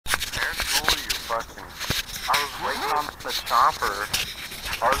the chopper.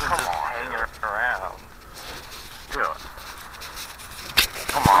 I wasn't just hanging around. Dude.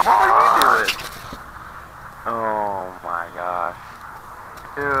 Come on, what are you doing? Oh my gosh.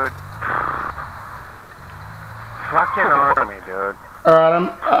 Dude. Fucking army, dude.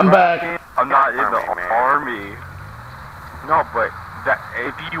 Alright, I'm back. I'm not in the army. No, but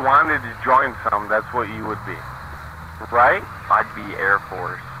if you wanted to join some, that's what you would be. Right? I'd be Air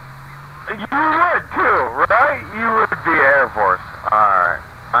Force. You would too, right? You would be Air Force. Alright.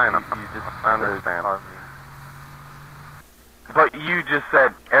 I know. You just understand. Army. But you just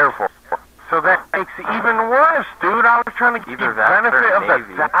said Air Force. So that makes it even worse, dude. I was trying to give you the benefit of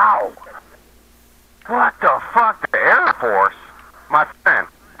the doubt. What the fuck? The Air Force? My friend.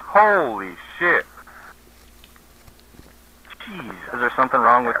 Holy shit. Jeez. Is there something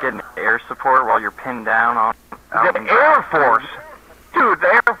wrong with getting air support while you're pinned down on... The Air Force? Dude, the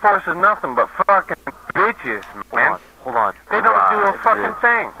Air Force is nothing but fucking bitches, man. Hold on. They don't do a fucking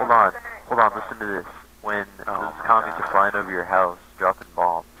thing. Hold on, listen to this. When those commies are flying over your house, dropping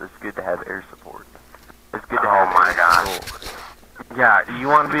bombs, it's good to have air support. It's good to have my gosh. Yeah, you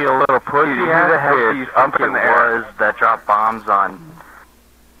want to be a little pussy? Who the hell do you think it was that dropped bombs on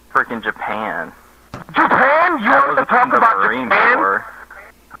freaking Japan? Japan? You want to talk about Japan? War.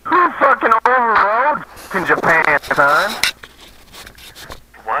 Who fucking overrode in Japan, son?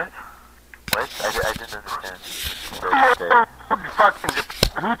 What? What? I didn't understand.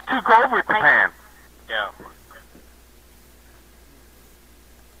 Who took over Japan? Yeah.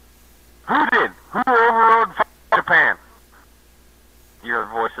 Who did? Who overrode Japan? Your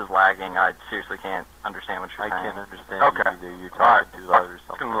voice is lagging. I seriously can't understand what you're saying. I can't understand Okay. either. You're talking too loud or Kick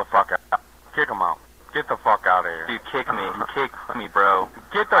something. him the fuck out. Kick him out. Get the fuck out of here. Dude, kick me. You kick me, bro.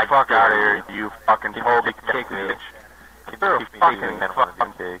 Get the fuck out of here, you fucking holy kick me. bitch. You're a Kick me, fucking dude.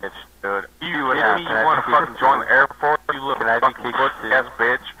 fucking bitch, dude. You Yeah, you want to fucking join the Air Force, you little Can I be fucking kicked pussy too? ass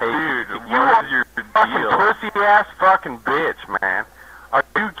bitch? Hey, Dude, what you are your fucking deal? pussy ass fucking bitch, man. Are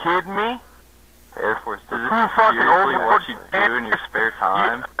you kidding me? Air Force, does Who this fucking Seriously, overrode what you do in your spare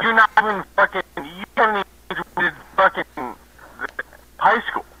time? You're not even fucking, you haven't even graduated fucking high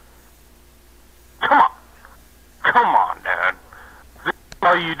school. Come on. Come on, dude. This is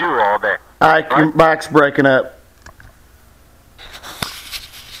all you do all day. Alright, your mic's breaking up.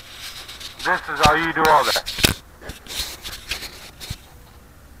 This is all you do all day.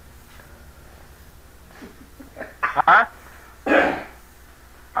 Huh? Alright,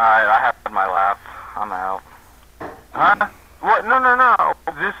 I had my laugh. I'm out. Huh? What? No, no, no.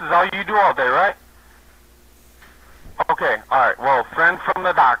 This is all you do all day, right? Okay, alright. Well, friend from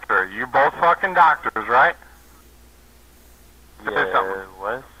the doctor. You're both fucking doctors, right? Yeah,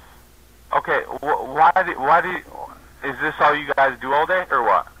 what? Okay, why do is this all you guys do all day, or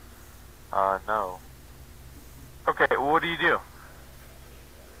what? No. Okay, what do you do?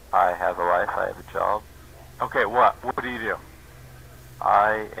 I have a life, I have a job. Okay, what? What do you do?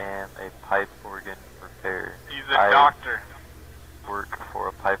 I am a pipe organ repairer. He's a doctor. Work for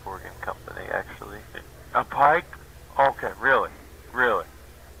a pipe organ company, actually. A pike? Okay, really? Really?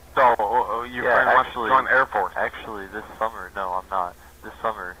 So, your Yeah, friend wants to actually- join the Air Force? Actually, this summer, no, I'm not. This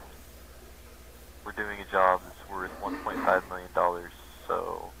summer, we're doing a job that's worth $1.5 million,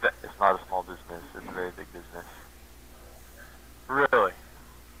 so it's not a small business, it's a very big business. Really?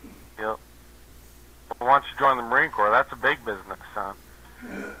 Yep. Well, why don't you join the Marine Corps? That's a big business, son.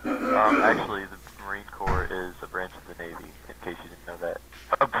 Actually, the Marine Corps is a branch of the Navy, in case you didn't know that.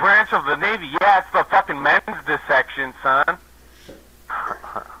 A branch of the Navy? Yeah, it's the fucking men's dissection, son.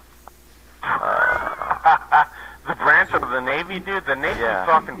 The branch of the Navy, dude? The Navy Yeah.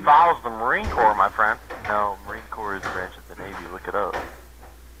 fucking follows the Marine Corps, my friend. No, Marine Corps is a branch of the Navy, look it up.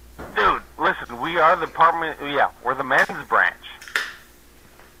 Dude, listen, we are the department, yeah, we're the men's branch.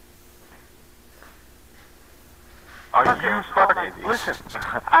 Are you fucking, listen,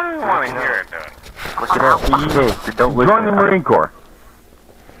 I don't even want to hear it, dude. Look it up, okay, don't listen. Join the Marine Corps.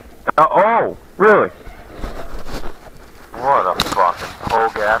 Oh, really? What a fucking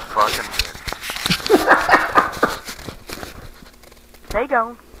pole-gas fucking bitch. They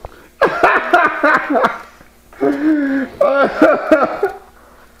don't.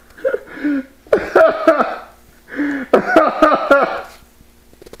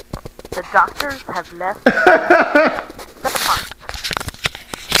 The doctors have left.